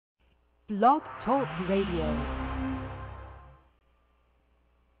Blog Talk Radio.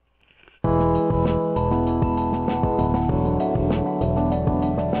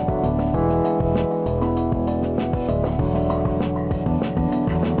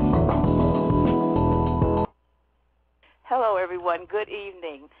 Hello, everyone. Good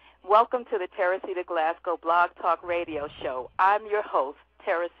evening. Welcome to the Teresita Glasgow Blog Talk Radio Show. I'm your host,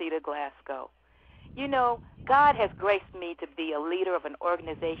 Teresita Glasgow. You know, God has graced me to be a leader of an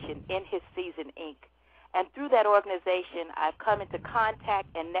organization in His Season, Inc. And through that organization, I've come into contact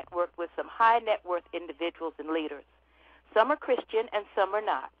and networked with some high net worth individuals and leaders. Some are Christian and some are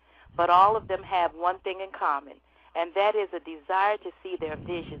not, but all of them have one thing in common, and that is a desire to see their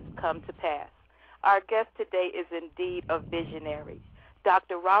visions come to pass. Our guest today is indeed a visionary.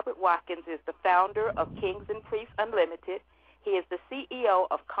 Dr. Robert Watkins is the founder of Kings and Priests Unlimited. He is the CEO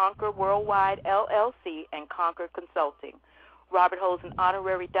of Conquer Worldwide, LLC, and Conquer Consulting. Robert holds an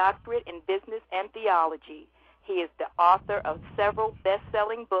honorary doctorate in business and theology. He is the author of several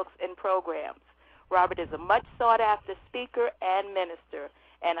best-selling books and programs. Robert is a much sought-after speaker and minister,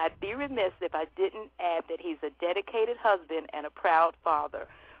 and I'd be remiss if I didn't add that he's a dedicated husband and a proud father.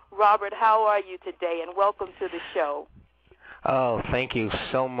 Robert, how are you today, and welcome to the show. Oh, thank you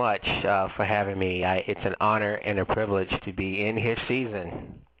so much for having me. It's an honor and a privilege to be in His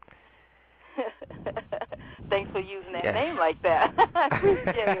season. Thanks for using that name like that. I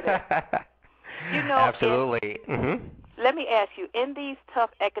appreciate it. You know, absolutely. Let me ask you, in these tough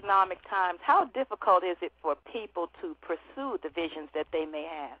economic times, how difficult is it for people to pursue the visions that they may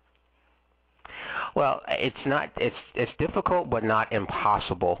have? Well, it's difficult, but not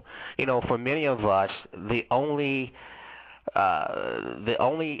impossible. You know, for many of us, the only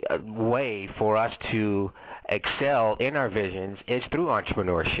way for us to excel in our visions is through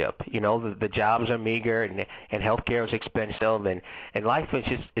entrepreneurship. You know, the jobs are meager, and healthcare is expensive, and life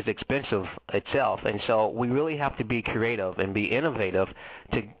is expensive itself. And so we really have to be creative and be innovative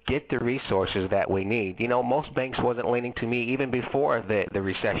to get the resources that we need. You know, most banks wasn't lending to me even before the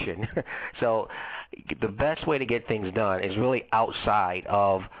recession. So the best way to get things done is really outside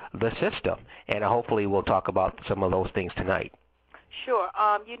of the system. And hopefully we'll talk about some of those things tonight. Sure.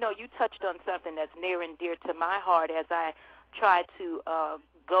 You know, you touched on something that's near and dear to my heart as I try to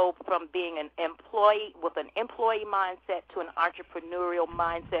go from being an employee with an employee mindset to an entrepreneurial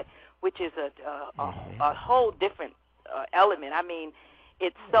mindset, which is a whole different element. I mean,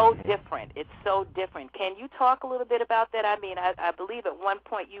 it's so different. It's so different. Can you talk a little bit about that? I mean, I believe at one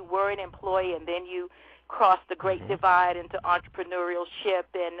point you were an employee and then you crossed the great divide into entrepreneurship.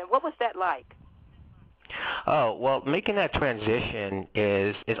 And what was that like? Oh, well, making that transition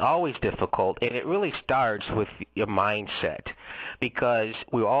is always difficult, and it really starts with your mindset, because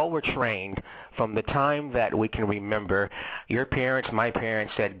we all were trained from the time that we can remember. Your parents, my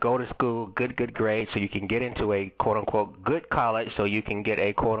parents said, go to school, good grades, so you can get into a quote-unquote good college, so you can get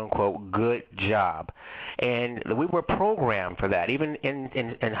a quote-unquote good job. And we were programmed for that. Even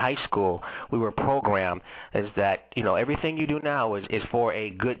in high school, we were programmed as that, you know, everything you do now is for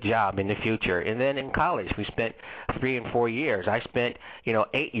a good job in the future. And then in college, we spent 3 and 4 years. I spent,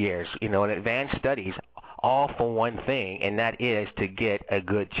 8 years, in advanced studies, all for one thing, and that is to get a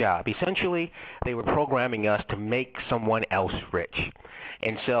good job. Essentially, they were programming us to make someone else rich.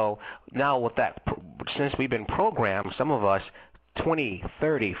 And so now with that, since we've been programmed, some of us 20,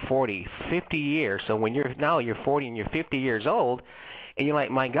 30, 40, 50 years, so when you're 40 and you're 50 years old, and you're like,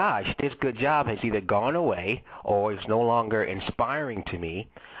 my gosh, this good job has either gone away or is no longer inspiring to me.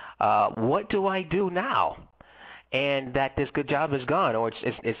 What do I do now? And that this good job is gone, or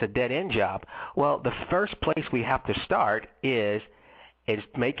it's a dead-end job. Well, the first place we have to start is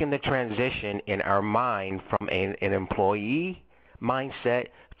making the transition in our mind from an employee mindset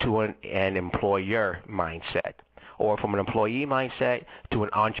to an employer mindset, or from an employee mindset to an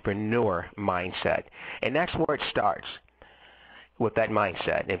entrepreneur mindset. And that's where it starts, with that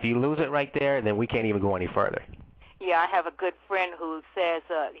mindset. If you lose it right there, then we can't even go any further. Yeah, I have a good friend who says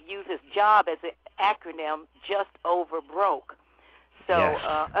uses job as an acronym, just over broke. So, yes.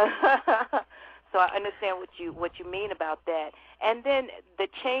 So I understand what you mean about that. And then the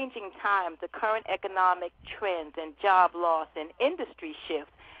changing times, the current economic trends and job loss and industry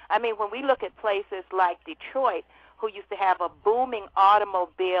shifts. I mean, when we look at places like Detroit, who used to have a booming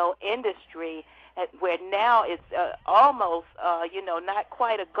automobile industry, where now it's almost, not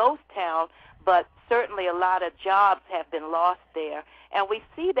quite a ghost town, but certainly a lot of jobs have been lost there. And we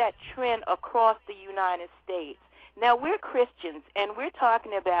see that trend across the United States. Now, we're Christians, and we're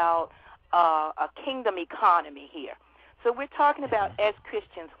talking about a kingdom economy here. So we're talking about, as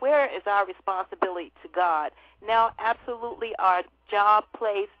Christians, where is our responsibility to God? Now, absolutely, our job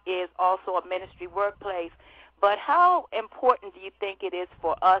place is also a ministry workplace. But how important do you think it is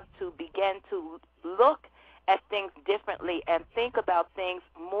for us to begin to look at things differently and think about things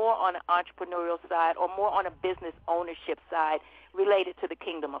more on an entrepreneurial side or more on a business ownership side related to the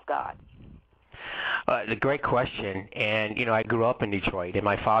kingdom of God? A great question. And, I grew up in Detroit, and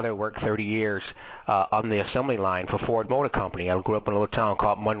my father worked 30 years on the assembly line for Ford Motor Company. I grew up in a little town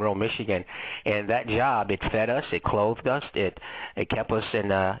called Monroe, Michigan. And that job, it fed us, it clothed us, it kept us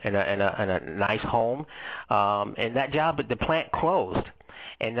in a nice home. And that job, the plant closed.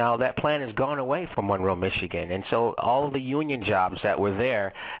 And now that plant has gone away from Monroe, Michigan. And so all of the union jobs that were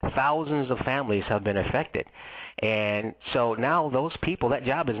there, thousands of families have been affected. And so now those people, that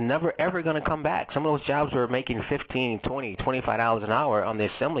job is never, ever going to come back. Some of those jobs were making $15, $20, $25 an hour on the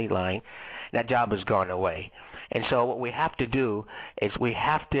assembly line. That job has gone away. And so what we have to do is we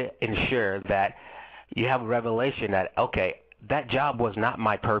have to ensure that you have a revelation that, okay, that job was not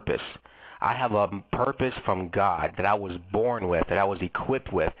my purpose. I have a purpose from God that I was born with, that I was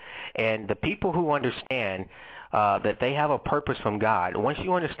equipped with. And the people who understand that they have a purpose from God, once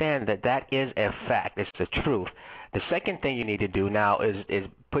you understand that that is a fact, it's the truth, the second thing you need to do now is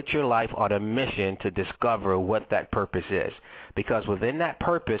put your life on a mission to discover what that purpose is. Because within that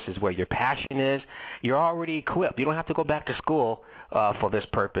purpose is where your passion is. You're already equipped. You don't have to go back to school for this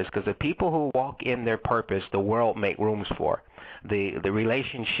purpose, because the people who walk in their purpose, the world make rooms for. The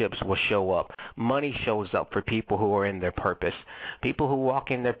relationships will show up. Money shows up for people who are in their purpose. People who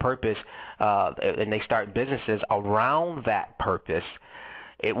walk in their purpose and they start businesses around that purpose,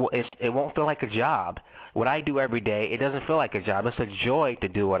 it won't feel like a job. What I do every day, it doesn't feel like a job. It's a joy to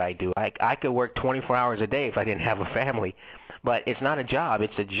do what I do. I could work 24 hours a day if I didn't have a family. But it's not a job.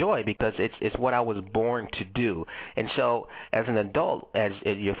 It's a joy because it's what I was born to do. And so as an adult, as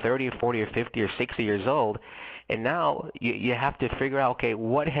you're 30 or 40 or 50 or 60 years old, and now you have to figure out, okay,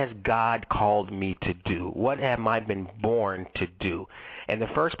 what has God called me to do? What have I been born to do? And the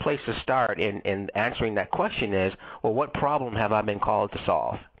first place to start in answering that question is, well, what problem have I been called to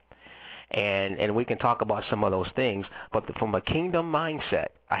solve? And we can talk about some of those things, but from a kingdom mindset,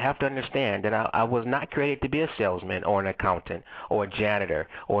 I have to understand that I was not created to be a salesman or an accountant or a janitor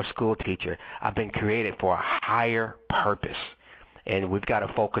or a school teacher. I've been created for a higher purpose, and we've got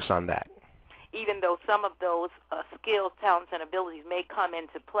to focus on that. Even though some of those skills, talents, and abilities may come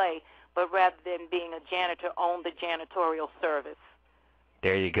into play, but rather than being a janitor, own the janitorial service.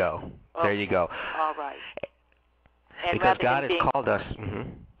 There you go. Okay. There you go. All right. And because God has called us. Mm-hmm.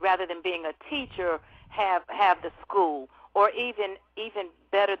 Rather than being a teacher, have the school, or even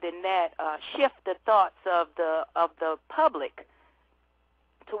better than that, shift the thoughts of the public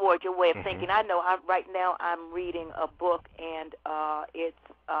toward your way of thinking. I know right now I'm reading a book, and it's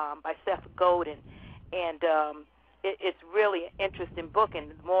by Seth Godin, and it's really an interesting book. And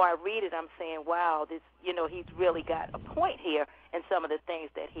the more I read it, I'm saying, wow, this, he's really got a point here in some of the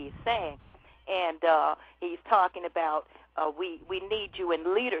things that he's saying. And he's talking about we need you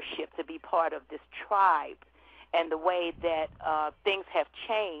in leadership to be part of this tribe, and the way that things have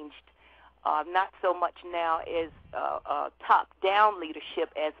changed. Not so much now is top-down leadership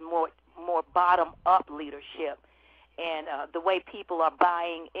as more bottom-up leadership. And the way people are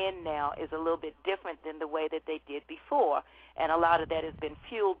buying in now is a little bit different than the way that they did before. And a lot of that has been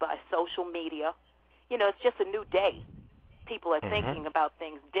fueled by social media. It's just a new day. People are thinking about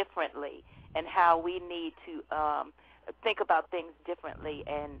things differently, and how we need to think about things differently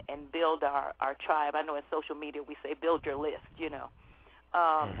and build our tribe. I know in social media we say build your list,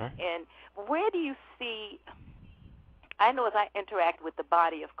 And where do you see, I know as I interact with the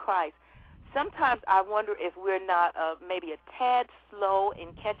body of Christ, sometimes I wonder if we're not maybe a tad slow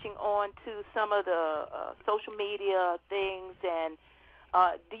in catching on to some of the social media things. And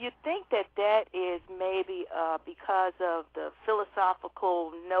do you think that is maybe because of the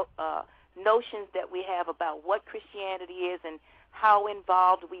philosophical notions that we have about what Christianity is and how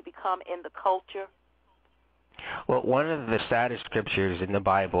involved we become in the culture? Well, one of the saddest scriptures in the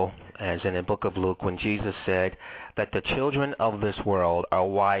Bible, as in the book of Luke, when Jesus said that the children of this world are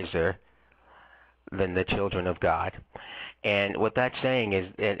wiser than the children of God. And what that's saying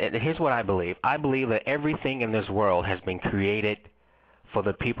is, and here's what I believe. I believe that everything in this world has been created for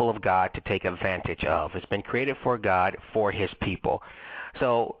the people of God to take advantage of. It's been created for God, for his people.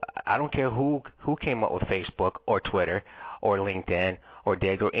 So I don't care who came up with Facebook or Twitter or LinkedIn or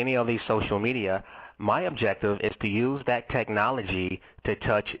Dig or any of these social media. My objective is to use that technology to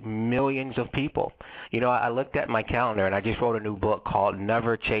touch millions of people. I looked at my calendar, and I just wrote a new book called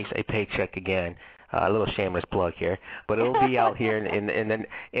Never Chase a Paycheck Again. A little shameless plug here, but it'll be out here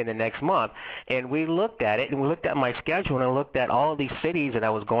in the next month. And we looked at it, and we looked at my schedule, and I looked at all of these cities that I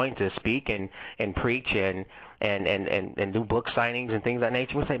was going to speak and preach and do book signings and things of that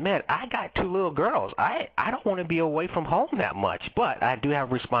nature. We say, man, I got 2 little girls. I don't want to be away from home that much, but I do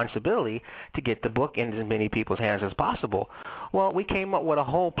have responsibility to get the book into as many people's hands as possible. Well, we came up with a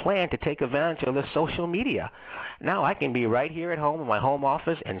whole plan to take advantage of the social media. Now I can be right here at home in my home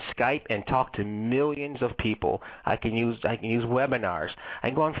office and Skype and talk to millions of people. I can use webinars. I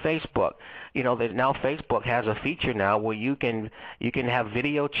can go on Facebook. You know, now Facebook has a feature now where you can have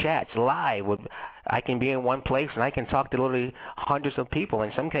video chats live with. I can be in one place and I can talk to literally hundreds of people,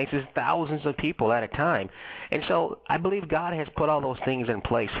 in some cases thousands of people at a time. And so I believe God has put all those things in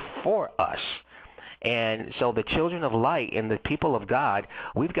place for us. And so the children of light and the people of God,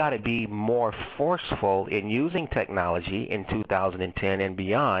 we've got to be more forceful in using technology in 2010 and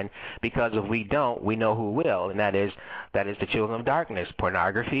beyond, because if we don't, we know who will, and that is the children of darkness.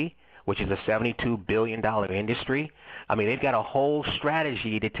 Pornography, which is a $72 billion industry. I mean, they've got a whole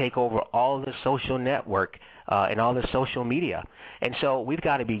strategy to take over all the social network and all the social media. And so we've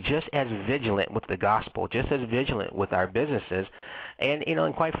got to be just as vigilant with the gospel, just as vigilant with our businesses. And, you know,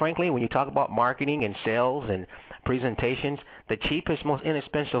 and quite frankly, when you talk about marketing and sales and presentations, the cheapest, most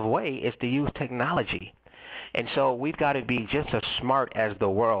inexpensive way is to use technology. And so we've got to be just as smart as the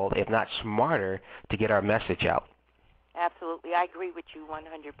world, if not smarter, to get our message out. Absolutely. I agree with you 100%.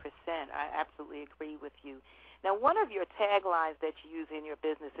 I absolutely agree with you. Now, one of your taglines that you use in your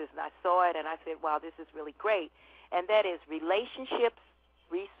businesses, and I saw it and I said, wow, this is really great, and that is relationships,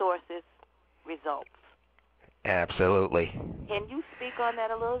 resources, results. Absolutely. Can you speak on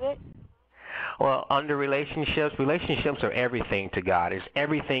that a little bit? Well, under relationships are everything to God. It's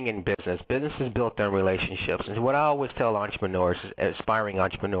everything in business. Business is built on relationships. And what I always tell entrepreneurs, aspiring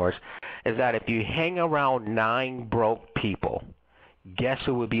entrepreneurs, is that if you hang around 9 broke people, guess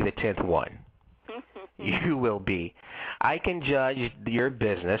who will be the 10th one? You will be. I can judge your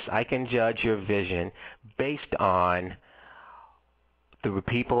business, I can judge your vision based on the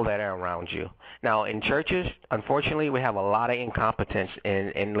people that are around you. Now, in churches, unfortunately, we have a lot of incompetence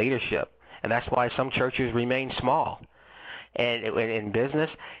in leadership, and that's why some churches remain small. And in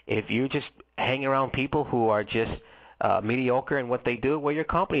business, if you just hang around people who are just mediocre in what they do, well, your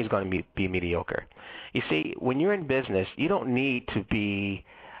company is going to be mediocre. You see, when you're in business, you don't need to be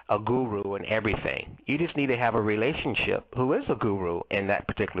a guru in everything. You just need to have a relationship who is a guru in that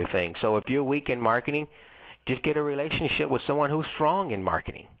particular thing. So if you're weak in marketing, just get a relationship with someone who's strong in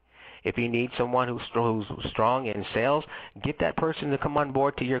marketing. If you need someone who's strong in sales, get that person to come on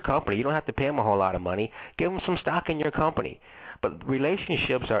board to your company. You don't have to pay them a whole lot of money. Give them some stock in your company. But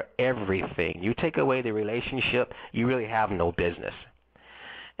relationships are everything. You take away the relationship, you really have no business.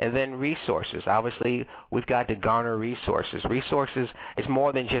 And then resources. Obviously, we've got to garner resources. Resources is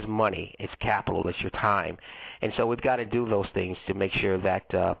more than just money. It's capital. It's your time. And so we've got to do those things to make sure that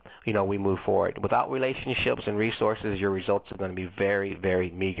we move forward. Without relationships and resources, your results are going to be very,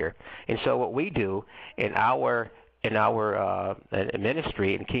 very meager. And so what we do in our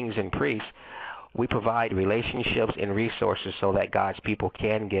ministry in Kings and Priests, we provide relationships and resources so that God's people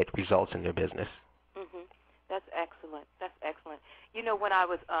can get results in their business. Mm-hmm. That's excellent. That's excellent. You know, when I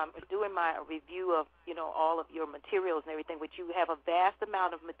was doing my review of, all of your materials and everything, which you have a vast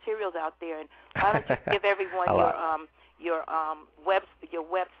amount of materials out there, and why don't you give everyone your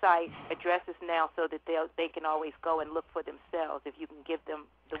website addresses now so that they can always go and look for themselves, if you can give them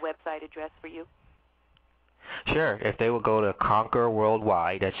the website address for you? Sure. If they will go to Conquer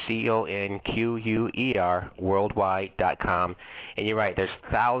Worldwide, that's CONQUER worldwide.com, and you're right, there's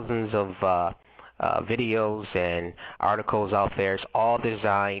thousands of videos and articles out there. It's all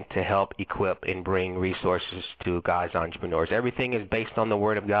designed to help equip and bring resources to God's entrepreneurs. Everything is based on the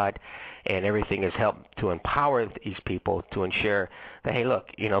Word of God, and everything is helped to empower these people to ensure that, hey, look,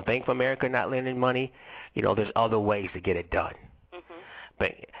 Bank of America not lending money, there's other ways to get it done. Mm-hmm.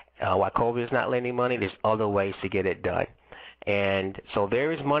 But while COVID is not lending money, there's other ways to get it done. And so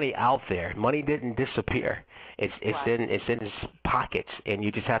there is money out there. Money didn't disappear. It's in its pockets, and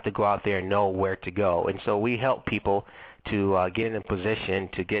you just have to go out there and know where to go. And so we help people to get in a position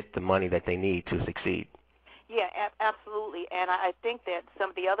to get the money that they need to succeed. Yeah, absolutely. And I think that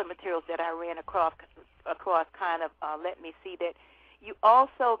some of the other materials that I ran across kind of let me see that you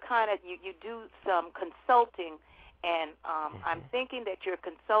also kind of you do some consulting. And I'm thinking that your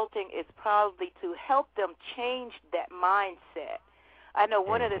consulting is probably to help them change that mindset. I know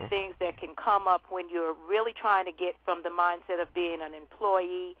one of the things that can come up when you're really trying to get from the mindset of being an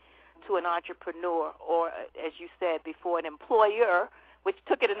employee to an entrepreneur, or, as you said before, an employer, which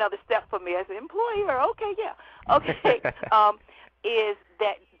took it another step for me. I said, employer, okay, yeah. Okay, is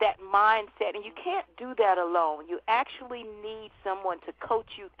that mindset, and you can't do that alone. You actually need someone to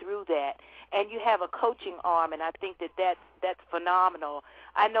coach you through that, and you have a coaching arm, and I think that's phenomenal.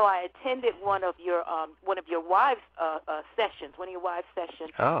 I know I attended one of your wives' sessions, one of your wives' sessions.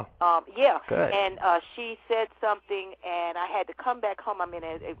 Oh, yeah, good. and she said something, and I had to come back home. I mean,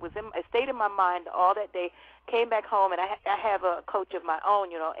 it stayed in my mind all that day. Came back home, and I have a coach of my own,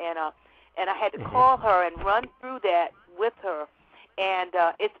 and I had to call her and run through that with her. And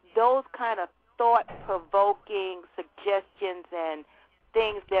it's those kind of thought-provoking suggestions and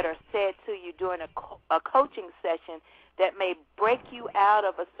things that are said to you during a coaching session that may break you out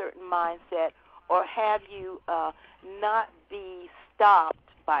of a certain mindset or have you not be stopped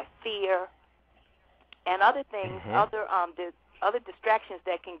by fear and other things, other distractions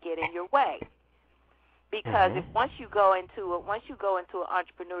that can get in your way. Because if once you go into an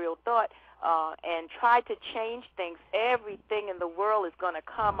entrepreneurial thought and try to change things, everything in the world is going to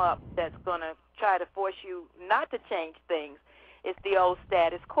come up that's going to try to force you not to change things. It's the old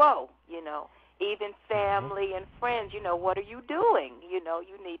status quo, Even family and friends, what are you doing? You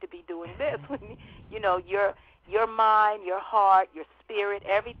need to be doing this. Your mind, your heart, your spirit,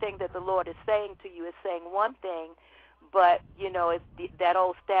 everything that the Lord is saying to you is saying one thing, but, that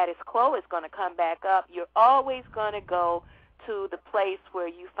old status quo is going to come back up. You're always going to go to the place where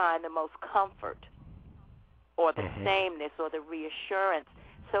you find the most comfort or the sameness or the reassurance.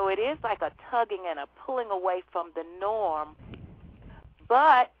 So it is like a tugging and a pulling away from the norm.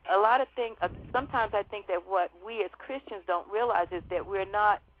 But a lot of things, sometimes I think that what we as Christians don't realize is that we're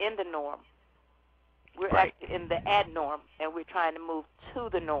not in the norm. We're actually in the adnorm, and we're trying to move to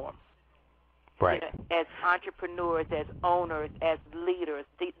the norm. Right. As entrepreneurs, as owners, as leaders,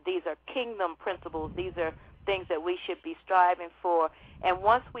 these are kingdom principles. These are things that we should be striving for. And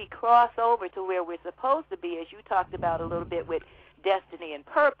once we cross over to where we're supposed to be, as you talked about a little bit with destiny and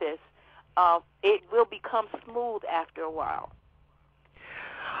purpose, it will become smooth after a while.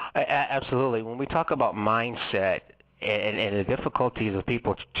 Absolutely. When we talk about mindset and the difficulties of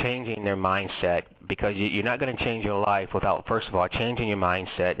people changing their mindset, because you're not going to change your life without, first of all, changing your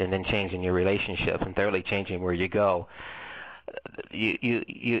mindset and then changing your relationships and thirdly, changing where you go.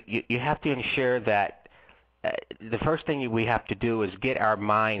 You have to ensure that the first thing we have to do is get our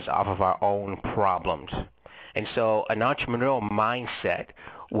minds off of our own problems. And so an entrepreneurial mindset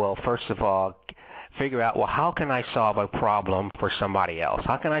will, first of all, figure out, well, how can I solve a problem for somebody else?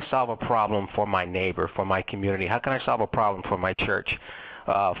 How can I solve a problem for my neighbor, for my community? How can I solve a problem for my church,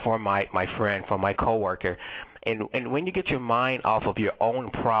 for my friend, for my coworker? And when you get your mind off of your own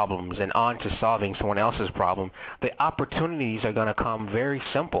problems and onto solving someone else's problem, the opportunities are going to come very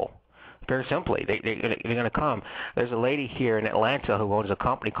simply. They're going to come. There's a lady here in Atlanta who owns a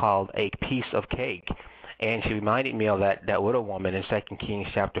company called A Piece of Cake. And she reminded me of that widow woman in 2 Kings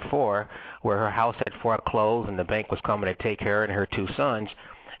chapter 4, where her house had foreclosed and the bank was coming to take her and her 2 sons.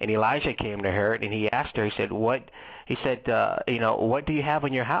 And Elijah came to her and he asked her, he said, what do you have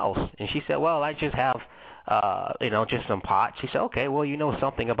in your house? And she said, well, I just have, just some pots. He said, okay, well, you know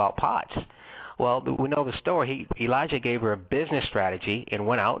something about pots. Well, we know the story. Elijah gave her a business strategy and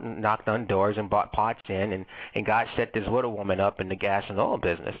went out and knocked on doors and bought pots in, and God set this widow woman up in the gas and oil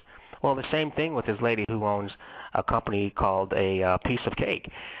business. Well, the same thing with this lady who owns a company called A Piece of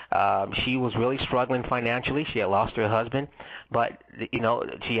Cake. She was really struggling financially. She had lost her husband. But,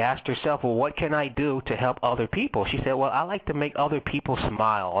 she asked herself, well, what can I do to help other people? She said, well, I like to make other people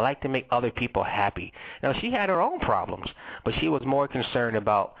smile. I like to make other people happy. Now, she had her own problems, but she was more concerned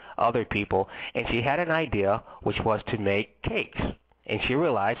about other people. And she had an idea, which was to make cakes. And she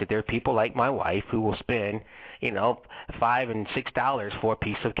realized that there are people like my wife who will spend, $5 and $6 for a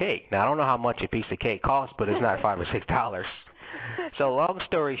piece of cake. Now, I don't know how much a piece of cake costs, but it's not $5 or $6. So long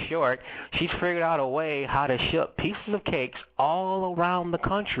story short, she's figured out a way how to ship pieces of cakes all around the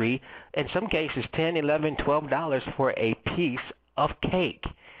country, in some cases $10, $11, $12 for a piece of cake.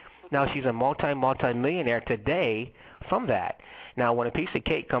 Now, she's a multi-millionaire today from that. Now, when a piece of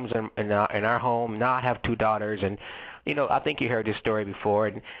cake comes in our home, now I have 2 daughters, and I think you heard this story before,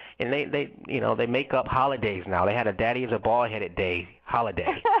 and they make up holidays now. They had a Daddy is a Bald-Headed Day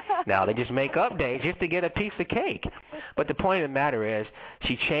holiday. Now they just make up days just to get a piece of cake. But the point of the matter is,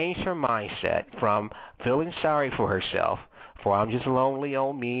 she changed her mindset from feeling sorry for herself, for I'm just lonely,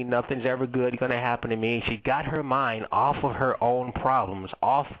 oh me, nothing's ever good going to happen to me. She got her mind off of her own problems,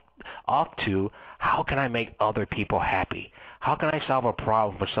 off to how can I make other people happy? How can I solve a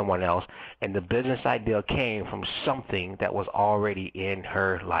problem for someone else? And the business idea came from something that was already in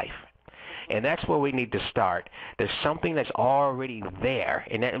her life. And that's where we need to start. There's something that's already there,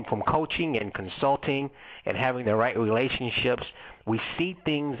 and that from coaching and consulting and having the right relationships, we see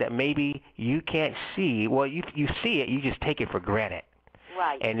things that maybe you can't see. Well, you see it, you just take it for granted.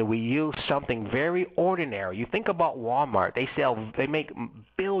 Right. And we use something very ordinary. You think about Walmart. They make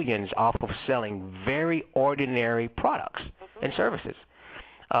billions off of selling very ordinary products and services.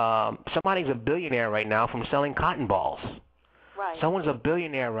 Somebody's a billionaire right now from selling cotton balls. Right. Someone's a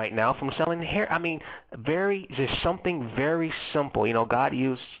billionaire right now from selling hair. I mean, there's something very simple. You know, God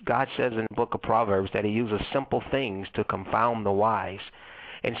says in the book of Proverbs that he uses simple things to confound the wise.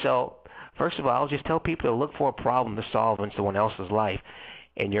 And so, first of all, I'll just tell people to look for a problem to solve in someone else's life,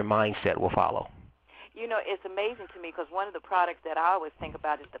 and your mindset will follow. You know, it's amazing to me because one of the products that I always think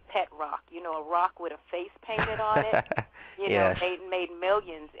about is the pet rock. You know, a rock with a face painted on it. You know, Yes. made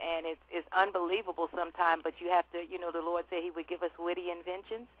millions, and it's unbelievable sometimes. But you have to, you know, the Lord said He would give us witty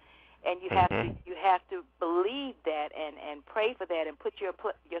inventions, and you have to believe that and pray for that and put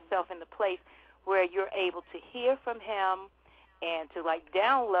yourself in the place where you're able to hear from Him and to like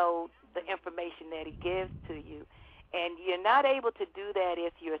download the information that He gives to you. And you're not able to do that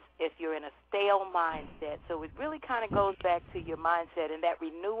if you're in a stale mindset. So it really kind of goes back to your mindset and that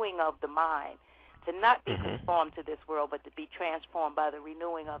renewing of the mind, to not be conformed to this world, but to be transformed by the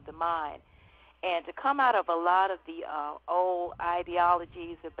renewing of the mind. And to come out of a lot of the old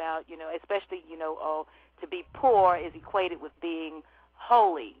ideologies about, you know, especially, you know, to be poor is equated with being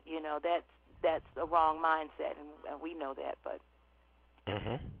holy. You know, that's a wrong mindset, and we know that, but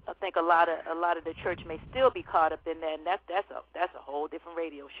I think a lot of the church may still be caught up in that, and that's a whole different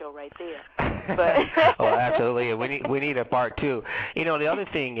radio show right there. But oh, absolutely. We need a part two. You know, the other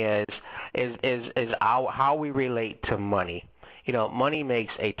thing is how we relate to money. You know, money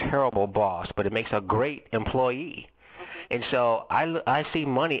makes a terrible boss, but it makes a great employee. And so I see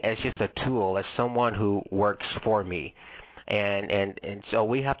money as just a tool, as someone who works for me. And so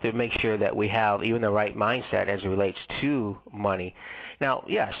we have to make sure that we have even the right mindset as it relates to money. Now,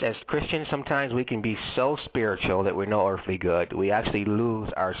 yes, as Christians, sometimes we can be so spiritual that we're no earthly good. We actually lose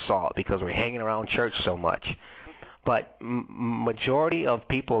our salt because we're hanging around church so much. But majority of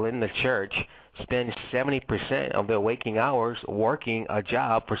people in the church spend 70% of their waking hours working a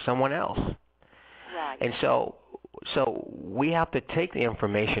job for someone else. Right. And so we have to take the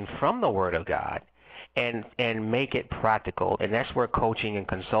information from the Word of God and make it practical. And that's where coaching and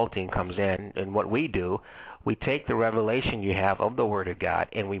consulting comes in. And what we do, we take the revelation you have of the Word of God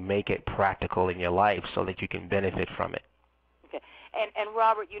and we make it practical in your life so that you can benefit from it. Okay. And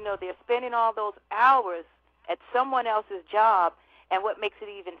Robert, you know, they're spending all those hours at someone else's job, and what makes it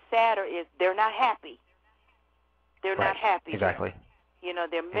even sadder is they're not happy. They're not happy. Exactly. There. You know,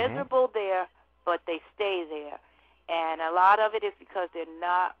 they're miserable there, but they stay there. And a lot of it is because they're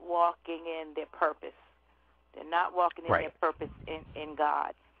not walking in their purpose. They're not walking in their purpose in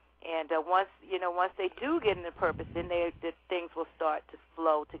God. And once they do get in the purpose, then the things will start to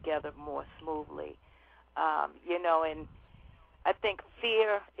flow together more smoothly. You know, and I think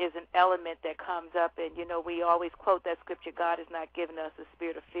fear is an element that comes up. And, you know, we always quote that scripture, God has not given us a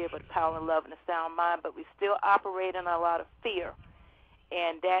spirit of fear, but power and love and a sound mind. But we still operate in a lot of fear.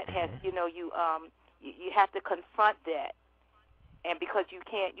 And that has, you know, you have to confront that. And because you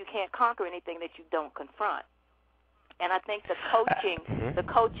can't conquer anything that you don't confront. And I think the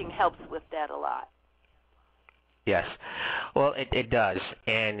coaching helps with that a lot. Yes. Well, it does.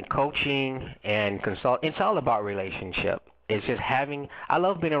 And coaching and it's all about relationship. It's just I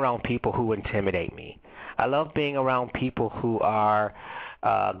love being around people who intimidate me. I love being around people who are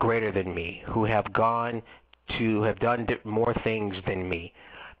greater than me, who have done more things than me.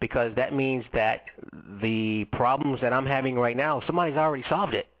 Because that means that the problems that I'm having right now, somebody's already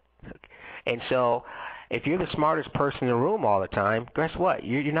solved it. And so if you're the smartest person in the room all the time, guess what?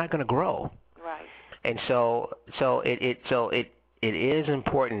 You're not going to grow. Right. And so it is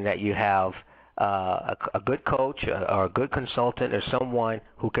important that you have a good coach or a good consultant or someone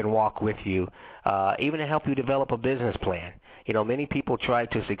who can walk with you, even to help you develop a business plan. You know, many people try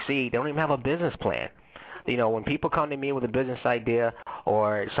to succeed. They don't even have a business plan. You know, when people come to me with a business idea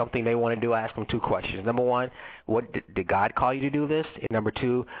or something they want to do, I ask them two questions. Number one, did God call you to do this? And number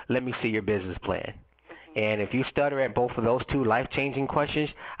two, let me see your business plan. And if you stutter at both of those two life-changing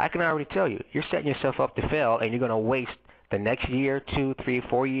questions, I can already tell you, you're setting yourself up to fail, and you're going to waste the next year, 2, 3,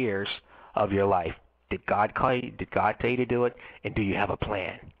 4 years of your life. Did God call you? Did God tell you to do it? And do you have a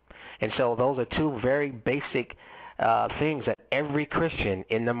plan? And so those are two very basic things that every Christian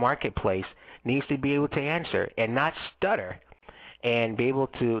in the marketplace needs to be able to answer and not stutter and be able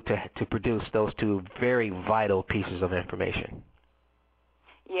to produce those two very vital pieces of information.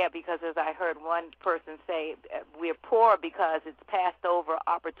 Yeah, because as I heard one person say, we're poor because it's passed over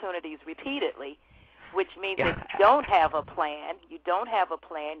opportunities repeatedly, which means that you don't have a plan, you don't have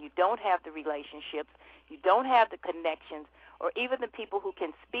the relationships, you don't have the connections, or even the people who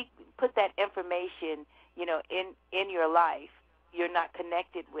can put that information, in your life, you're not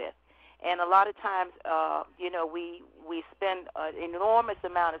connected with. And a lot of times, we spend an enormous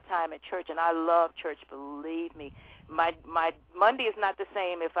amount of time at church, and I love church, believe me. My Monday is not the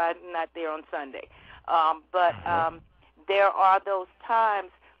same if I'm not there on Sunday. But there are those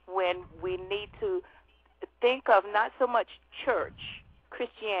times when we need to think of not so much church,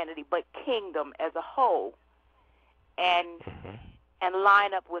 Christianity, but kingdom as a whole, and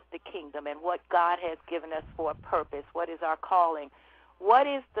line up with the kingdom and what God has given us for a purpose. What is our calling? What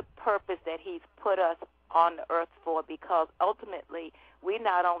is the purpose that he's put us on the earth for? Because ultimately, we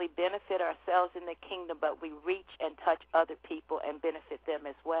not only benefit ourselves in the kingdom, but we reach and touch other people and benefit them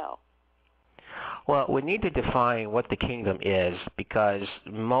as well. Well, we need to define what the kingdom is, because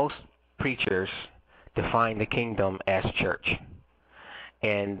most preachers define the kingdom as church,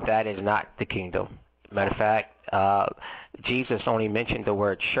 and that is not the kingdom. Matter of fact, Jesus only mentioned the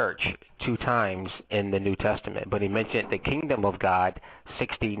word church 2 times in the New Testament, but he mentioned the kingdom of God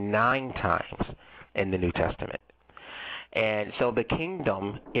 69 times in the New Testament. And so the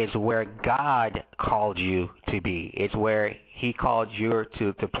kingdom is where God called you to be. It's where he called you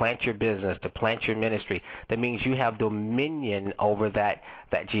to plant your business, to plant your ministry. That means you have dominion over that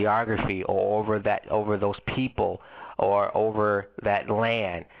geography, or over those people, or over that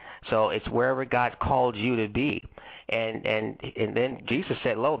land. So it's wherever God called you to be. And then Jesus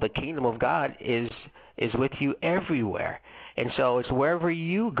said, lo, the kingdom of God is with you everywhere. And so it's wherever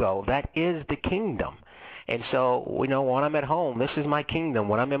you go, that is the kingdom. And so, when I'm at home, this is my kingdom.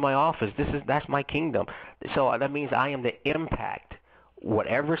 When I'm in my office, that's my kingdom. So that means I am the impact,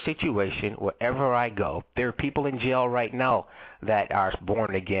 whatever situation, wherever I go. There are people in jail right now that are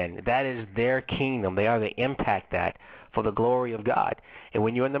born again. That is their kingdom. They are the impact that for the glory of God. And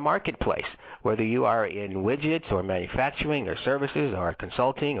when you're in the marketplace, whether you are in widgets or manufacturing or services or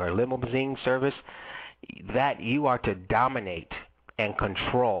consulting or limousine service, that you are to dominate and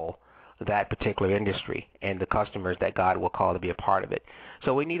control that particular industry and the customers that God will call to be a part of it.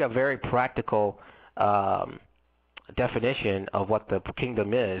 So we need a very practical definition of what the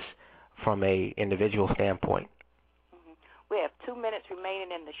kingdom is from a individual standpoint. We have 2 minutes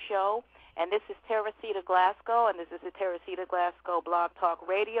remaining in the show, and this is Teresita Glasgow, and this is the Teresita Glasgow Blog Talk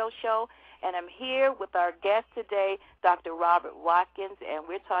Radio Show, and I'm here with our guest today, Dr. Robert Watkins, and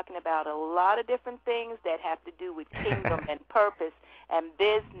we're talking about a lot of different things that have to do with kingdom and purpose and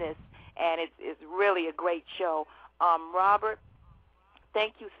business, and it's really a great show. Robert,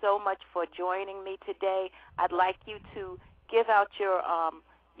 thank you so much for joining me today. I'd like you to give out your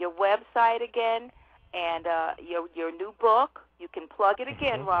website again, and your new book. You can plug it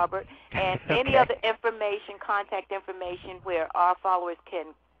again, Robert, and any other information, contact information, where our followers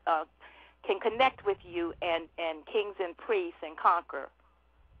can connect with you and Kings and Priests and Conquer.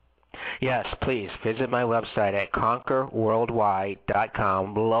 Yes, please visit my website at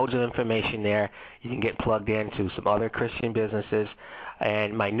conquerworldwide.com. Loads of information there. You can get plugged into some other Christian businesses.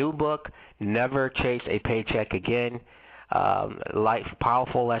 And my new book, Never Chase a Paycheck Again, Life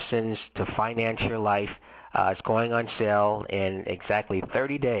Powerful Lessons to Finance Your Life. It's going on sale in exactly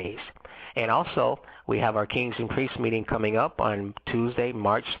 30 days. And also, we have our Kings and Priests meeting coming up on Tuesday,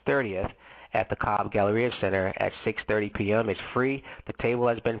 March 30th at the Cobb Galleria Center at 6:30 p.m. It's free. The table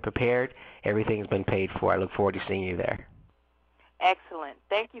has been prepared. Everything's been paid for. I look forward to seeing you there. Excellent.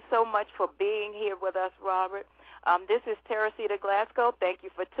 Thank you so much for being here with us, Robert. This is Teresita Glasgow. Thank you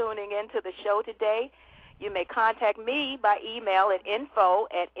for tuning in to the show today. You may contact me by email at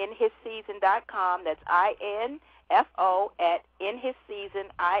info@inhisseason.com. That's info@inhisseason,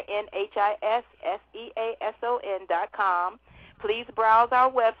 inhisseason.com. Please browse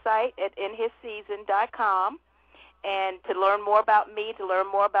our website at inhisseason.com and to learn more about me, to learn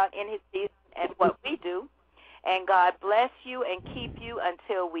more about In His Season and what we do. And God bless you and keep you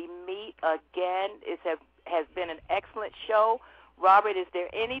until we meet again. It has been an excellent show. Robert, is there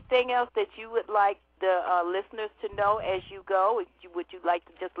anything else that you would like the listeners to know as you go? Would you like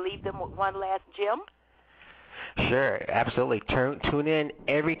to just leave them with one last gem? Sure, absolutely. Tune in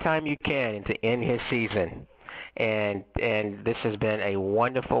every time you can into In His Season. And this has been a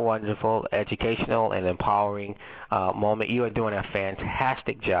wonderful, wonderful educational and empowering moment. You are doing a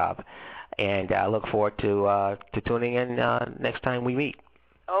fantastic job, and I look forward to tuning in next time we meet.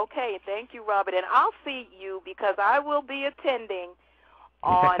 Okay, thank you, Robert. And I'll see you because I will be attending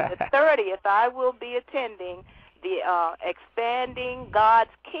on the 30th. I will be attending the Expanding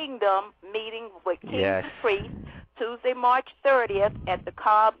God's Kingdom meeting with Kings Yes. and Priests, Tuesday, March 30th at the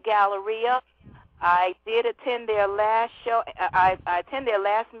Cobb Galleria. I did attend their last show. I attended their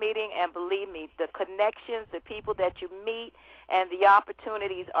last meeting, and believe me, the connections, the people that you meet, and the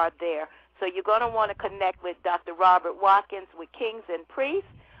opportunities are there. So you're going to want to connect with Dr. Robert Watkins with Kings and Priests.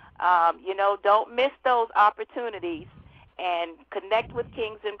 Don't miss those opportunities, and connect with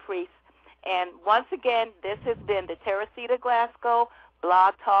Kings and Priests. And once again, this has been the Teresita Glasgow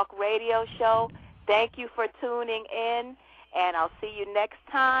Blog Talk Radio Show. Thank you for tuning in, and I'll see you next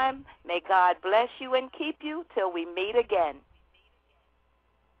time. May God bless you and keep you till we meet again.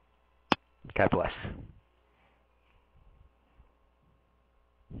 God bless.